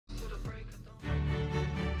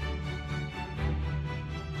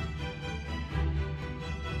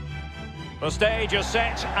The stage is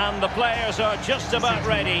set and the players are just about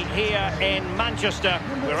ready here in Manchester.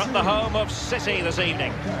 We're at the home of City this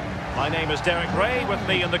evening. My name is Derek Ray. With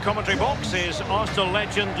me in the commentary box is Arsenal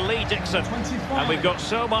legend Lee Dixon. And we've got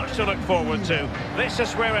so much to look forward to. This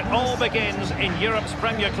is where it all begins in Europe's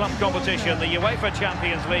Premier Club competition, the UEFA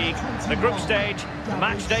Champions League, the group stage,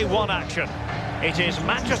 match day 1 action. It is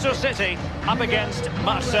Manchester City up against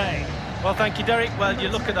Marseille. Well, thank you, Derek. Well, you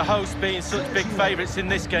look at the hosts being such big favourites in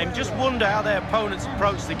this game. Just wonder how their opponents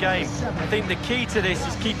approach the game. I think the key to this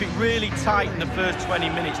is keep it really tight in the first 20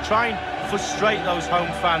 minutes. Try and frustrate those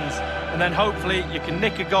home fans. And then hopefully you can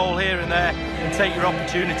nick a goal here and there and take your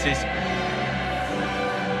opportunities.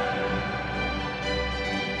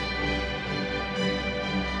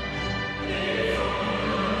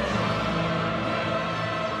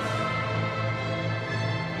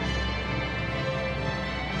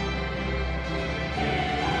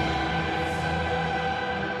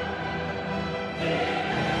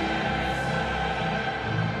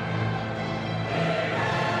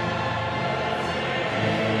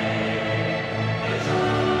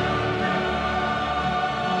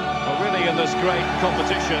 In this great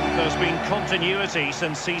competition, there's been continuity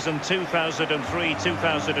since season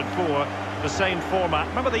 2003-2004, the same format.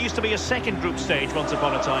 Remember, there used to be a second group stage once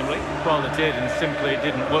upon a time, Lee? Well, it did, and simply it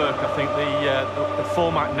didn't work. I think the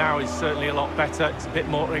format now is certainly a lot better. It's a bit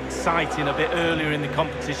more exciting, a bit earlier in the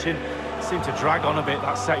competition. It seemed to drag on a bit,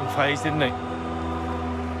 that second phase, didn't it?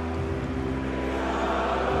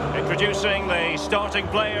 Introducing the starting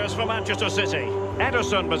players for Manchester City.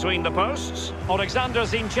 Ederson between the posts. Alexander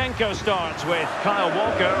Zinchenko starts with Kyle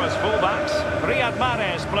Walker as fullbacks. Riyad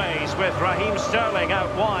Mahrez plays with Raheem Sterling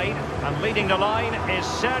out wide. And leading the line is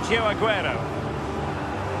Sergio Aguero.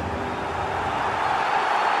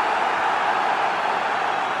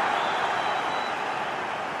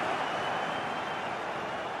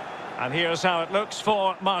 And here's how it looks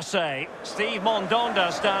for Marseille. Steve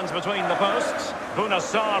Mondonda stands between the posts. Bouna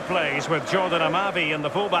Sarr plays with Jordan Amavi in the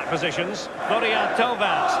fullback positions. Florian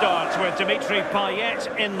Thauvin starts with Dimitri Payet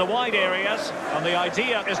in the wide areas. And the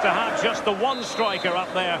idea is to have just the one striker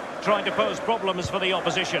up there trying to pose problems for the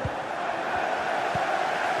opposition.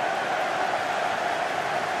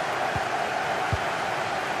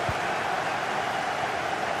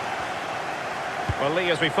 Well, Lee,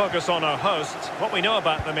 as we focus on our hosts, what we know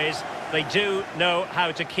about them is they do know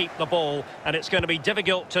how to keep the ball, and it's going to be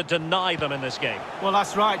difficult to deny them in this game. Well,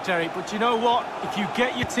 that's right, Derek, but you know what? If you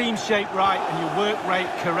get your team shape right and your work rate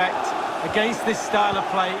correct against this style of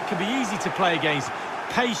play, it can be easy to play against.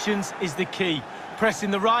 Patience is the key.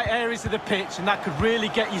 Pressing the right areas of the pitch, and that could really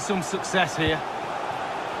get you some success here.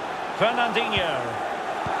 Fernandinho.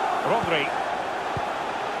 Rodri.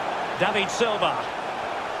 David Silva.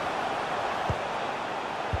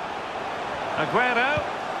 Aguero.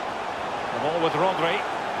 The ball with Rodri.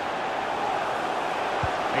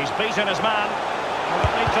 He's beaten his man.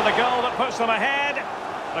 Leading to the goal that puts them ahead.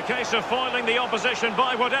 A case of foiling the opposition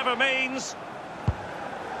by whatever means.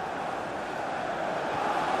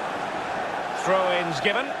 Throw-ins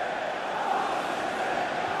given.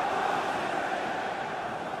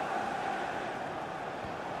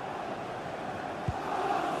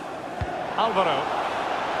 Alvaro.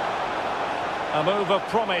 A move of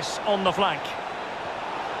promise on the flank.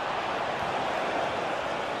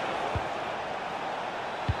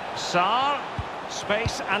 Sarr.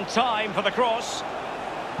 Space and time for the cross.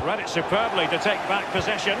 Read it superbly to take back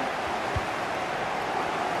possession.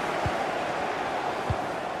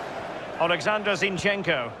 Alexander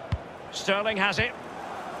Zinchenko. Sterling has it.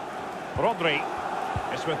 Rodri.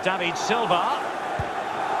 It's with David Silva.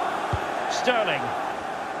 Sterling.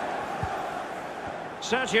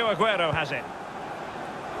 Sergio Aguero has it.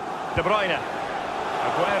 De Bruyne.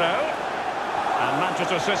 Aguero. And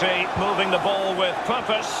Manchester City moving the ball with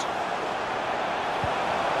purpose.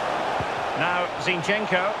 Now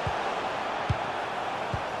Zinchenko.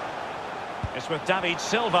 It's with David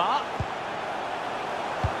Silva.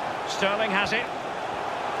 Sterling has it.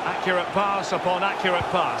 Accurate pass upon accurate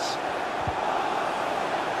pass.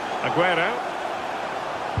 Aguero.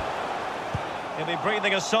 He'll be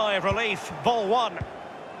breathing a sigh of relief. Ball one.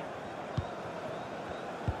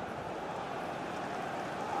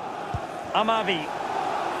 Amavi.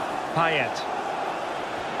 Payet.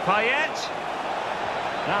 Payet.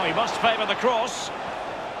 Now he must favour the cross.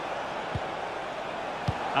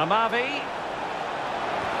 Amavi.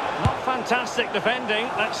 Not fantastic defending.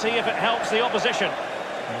 Let's see if it helps the opposition.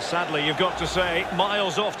 And sadly, you've got to say,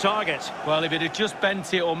 miles off target. Well, if it had just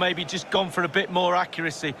bent it or maybe just gone for a bit more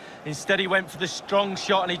accuracy. Instead, he went for the strong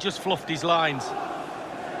shot and he just fluffed his lines.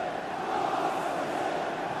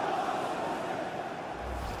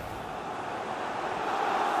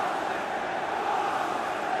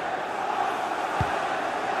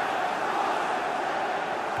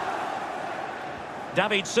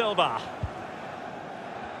 David Silva.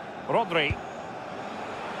 Rodri.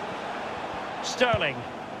 Sterling.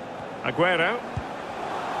 Aguero.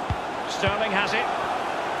 Sterling has it.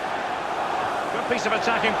 Good piece of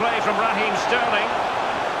attacking play from Raheem Sterling.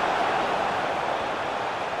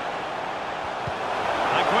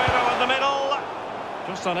 Aguero in the middle.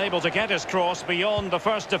 Just unable to get his cross beyond the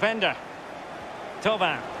first defender.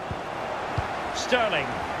 Thauvin. Sterling.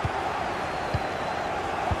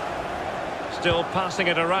 Still passing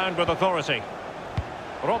it around with authority.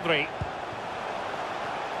 Rodri.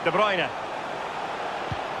 De Bruyne.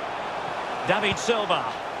 David Silva.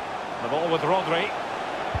 The ball with Rodri.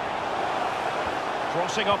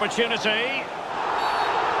 Crossing opportunity.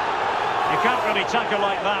 You can't really tackle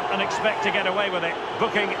like that and expect to get away with it.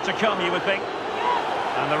 Booking to come, you would think.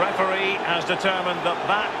 And the referee has determined that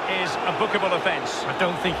that is a bookable offence. I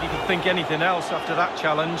don't think he can think anything else after that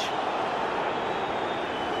challenge.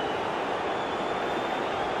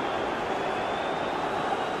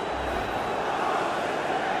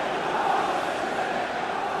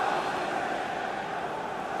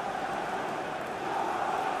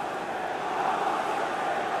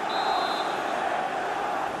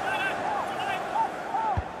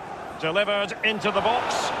 Delivered into the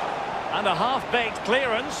box. And a half-baked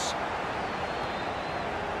clearance.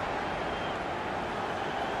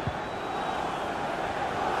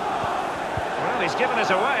 Well, he's given it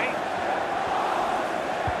away.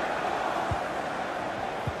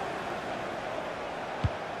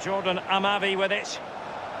 Jordan Amavi with it.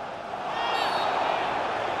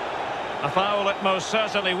 A foul it most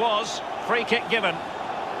certainly was. Free kick given.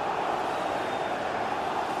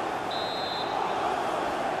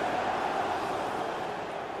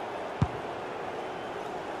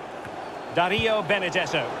 Dario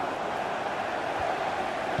Benedetto.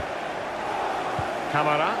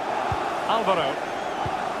 Camara. Alvaro.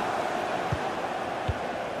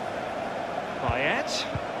 Payet.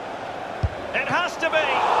 It has to be!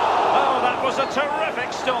 Oh, that was a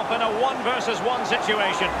terrific stop in a 1-versus-1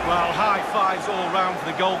 situation. Well, high fives all round for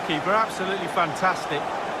the goalkeeper. Absolutely fantastic.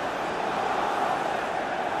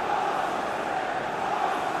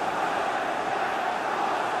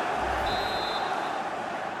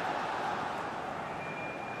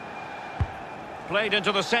 Played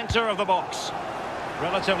into the centre of the box.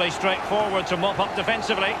 Relatively straightforward to mop up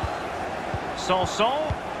defensively. Sanson.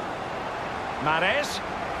 Mahrez.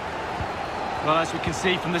 Well, as we can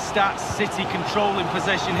see from the stats, City controlling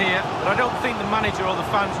possession here. But I don't think the manager or the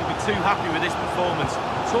fans will be too happy with this performance.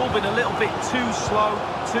 It's all been a little bit too slow,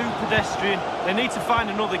 too pedestrian. They need to find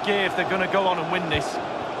another gear if they're going to go on and win this.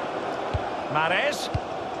 Mahrez.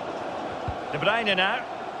 De Bruyne now.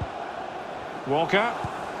 Walker.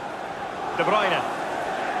 De Bruyne.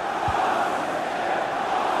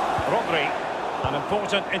 Rodri. An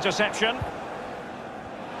important interception.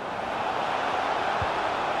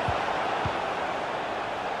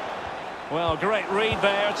 Well, great read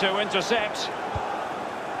there to intercept.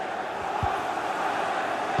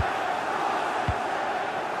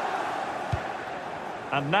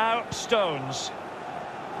 And now Stones.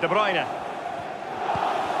 De Bruyne.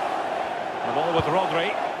 The ball with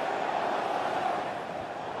Rodri.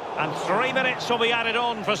 And 3 minutes will be added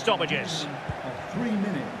on for stoppages. 3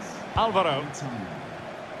 minutes. Alvaro.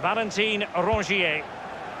 Valentin Rongier.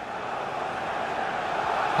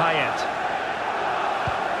 Payet.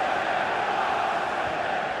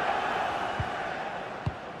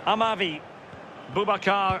 Amavi.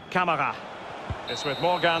 Boubacar Kamara. It's with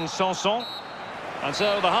Morgan Sanson. And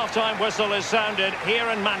so the half-time whistle is sounded here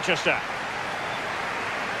in Manchester.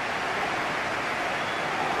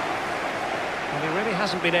 Well, he really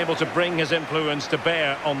hasn't been able to bring his influence to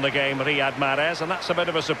bear on the game, Riyad Mahrez, and that's a bit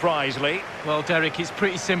of a surprise, Lee. Well, Derek, it's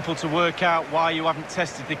pretty simple to work out why you haven't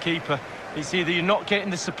tested the keeper. It's either you're not getting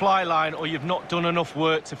the supply line or you've not done enough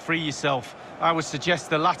work to free yourself. I would suggest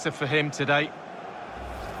the latter for him today.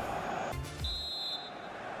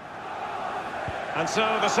 And so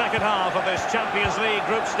the second half of this Champions League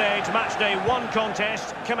group stage matchday 1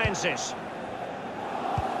 contest commences.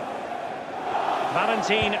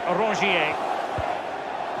 Valentin Rongier.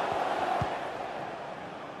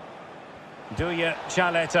 Duya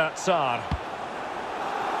Chaleta Tsar.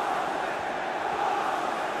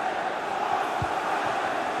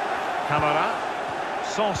 Camara.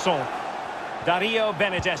 Sanson. Dario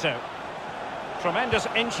Benedetto. Tremendous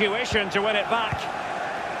intuition to win it back.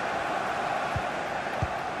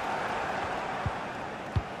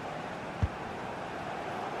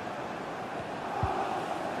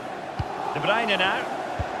 De Bruyne now.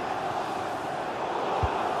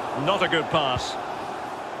 Not a good pass.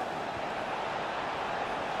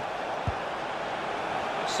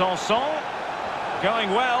 Sanson.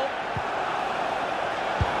 Going well.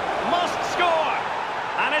 Must score!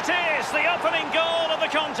 And it is the opening goal of the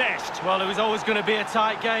contest. Well, it was always going to be a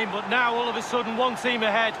tight game, but now all of a sudden one team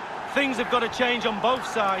ahead. Things have got to change on both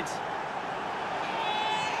sides.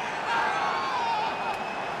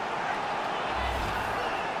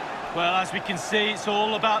 Well, as we can see, it's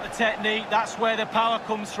all about the technique. That's where the power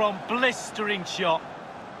comes from. Blistering shot.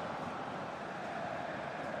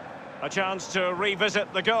 A chance to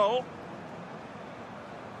revisit the goal.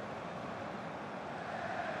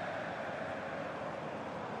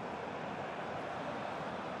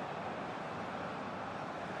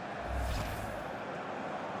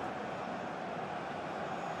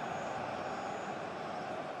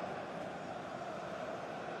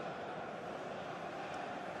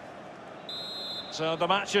 So the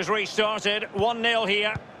match has restarted, 1-0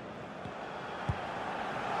 here.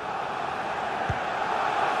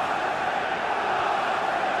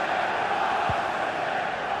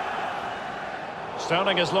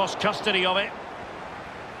 Sterling has lost custody of it.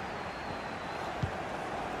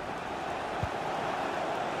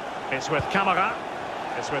 It's with Camara.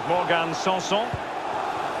 It's with Morgan Sanson.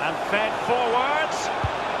 And fed forwards.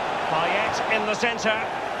 Payet in the centre.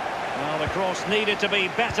 Well, the cross needed to be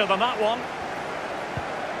better than that one.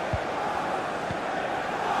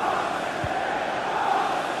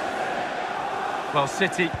 Well,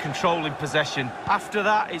 City controlling possession. After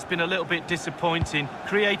that, it's been a little bit disappointing.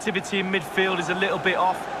 Creativity in midfield is a little bit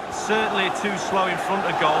off. Certainly too slow in front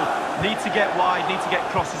of goal. Need to get wide, need to get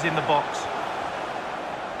crosses in the box.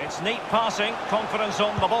 It's neat passing, confidence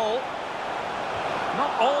on the ball.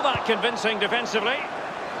 Not all that convincing defensively.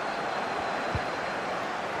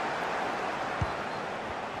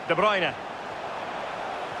 De Bruyne.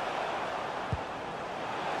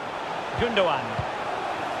 Gundogan.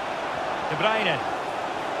 De Bruyne.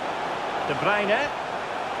 De Bruyne.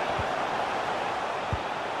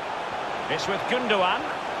 It's with Gundogan.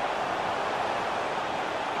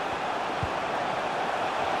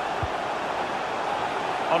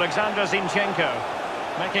 Alexander Zinchenko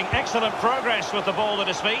making excellent progress with the ball at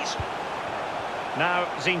his feet. Now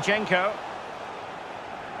Zinchenko.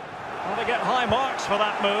 Well, they get high marks for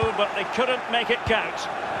that move, but they couldn't make it count.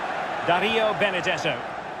 Dario Benedetto.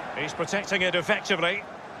 He's protecting it effectively.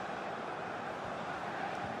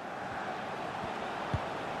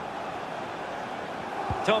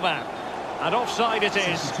 Thauvin, and offside it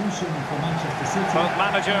is. Both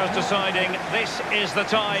managers deciding this is the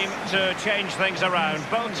time to change things around.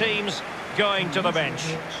 Both teams going to the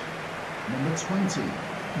bench. Number 20,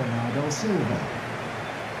 Bernardo Silva.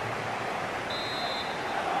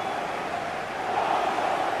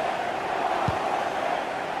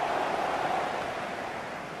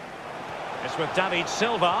 It's with David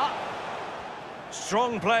Silva.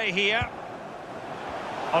 Strong play here.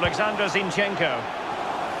 Alexander Zinchenko.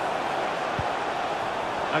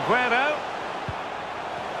 Aguero.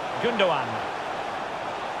 Gundogan.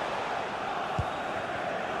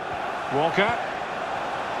 Walker.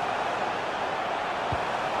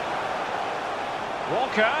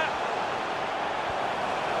 Walker.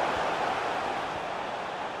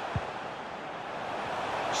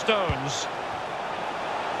 Stones.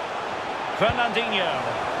 Fernandinho.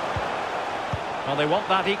 Well, they want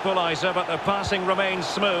that equaliser, but the passing remains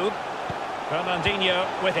smooth. Fernandinho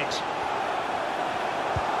with it.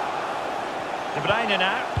 De Bruyne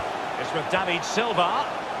now. It's with David Silva.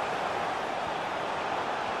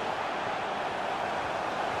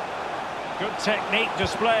 Good technique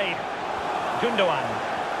displayed. Gundogan.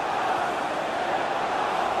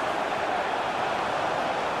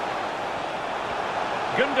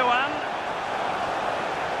 Gundogan.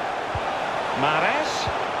 Mahrez.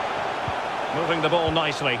 Moving the ball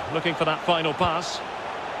nicely, looking for that final pass.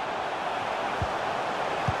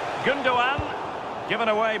 Gundogan. Given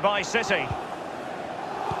away by City.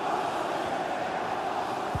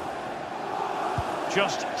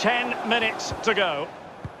 Just 10 minutes to go.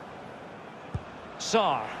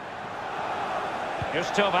 Sarr. Here's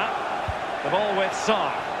Thauvin. The ball with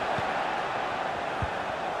Sarr.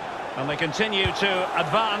 And they continue to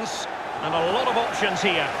advance. And a lot of options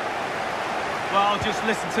here. Well, just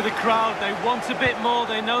listen to the crowd. They want a bit more.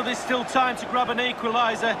 They know there's still time to grab an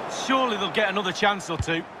equaliser. Surely they'll get another chance or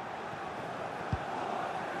two.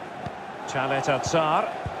 Chaleta Tsar.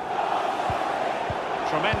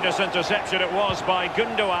 Tremendous interception it was by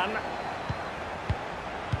Gundogan.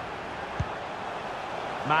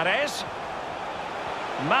 Mahrez.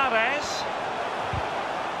 Mahrez.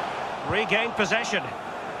 Regained possession.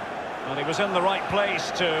 And he was in the right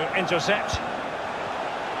place to intercept.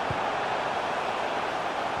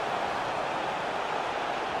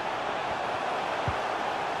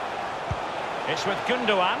 It's with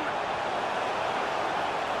Gundogan.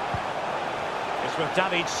 It's with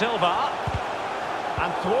David Silva.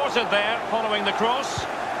 And thwarted there following the cross.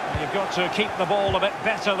 You've got to keep the ball a bit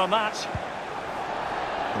better than that.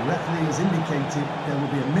 The referee has indicated there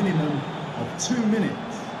will be a minimum of 2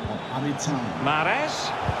 minutes of added time.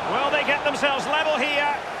 Mahrez. Will they get themselves level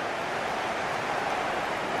here?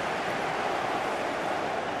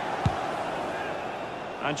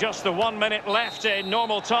 And just the 1 minute left in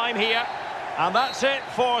normal time here. And that's it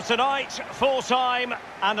for tonight. Full time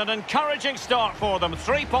and an encouraging start for them.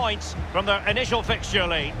 3 points from their initial fixture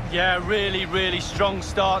lead. Yeah, really strong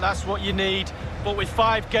start. That's what you need. But with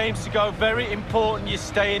 5 games to go, very important you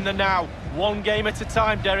stay in the now. 1 game at a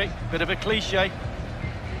time, Derek. Bit of a cliche.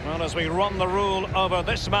 Well, as we run the rule over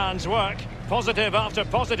this man's work, positive after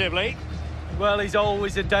positively. Well, he's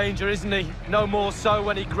always a danger, isn't he? No more so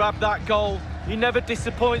when he grabbed that goal. He never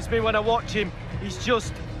disappoints me when I watch him. He's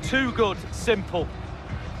just too good, simple.